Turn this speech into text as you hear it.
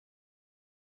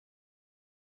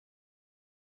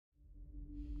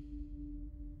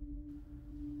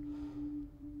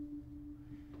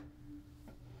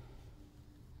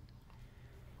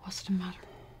What's the matter?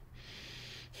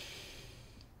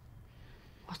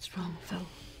 What's wrong, Phil?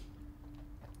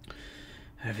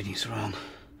 Everything's wrong.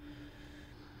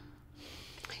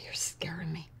 You're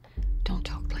scaring me. Don't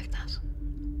talk like that.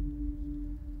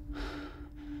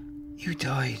 You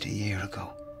died a year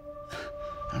ago.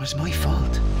 And it was my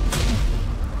fault.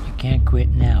 You can't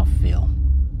quit now, Phil.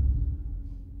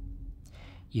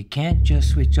 You can't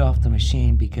just switch off the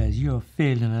machine because you're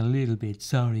feeling a little bit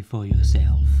sorry for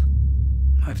yourself.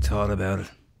 I've thought about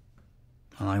it.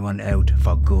 And I want out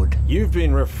for good. You've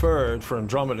been referred for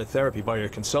Andromeda therapy by your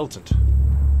consultant.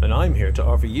 And I'm here to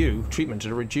offer you treatment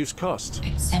at a reduced cost.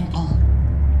 It's simple.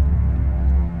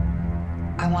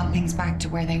 I want things back to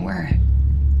where they were.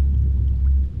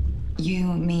 You,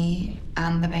 me,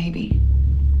 and the baby.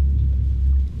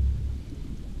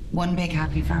 One big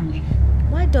happy family.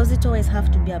 Why does it always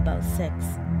have to be about sex?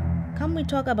 Can't we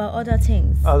talk about other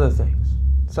things? Other things,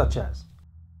 such as?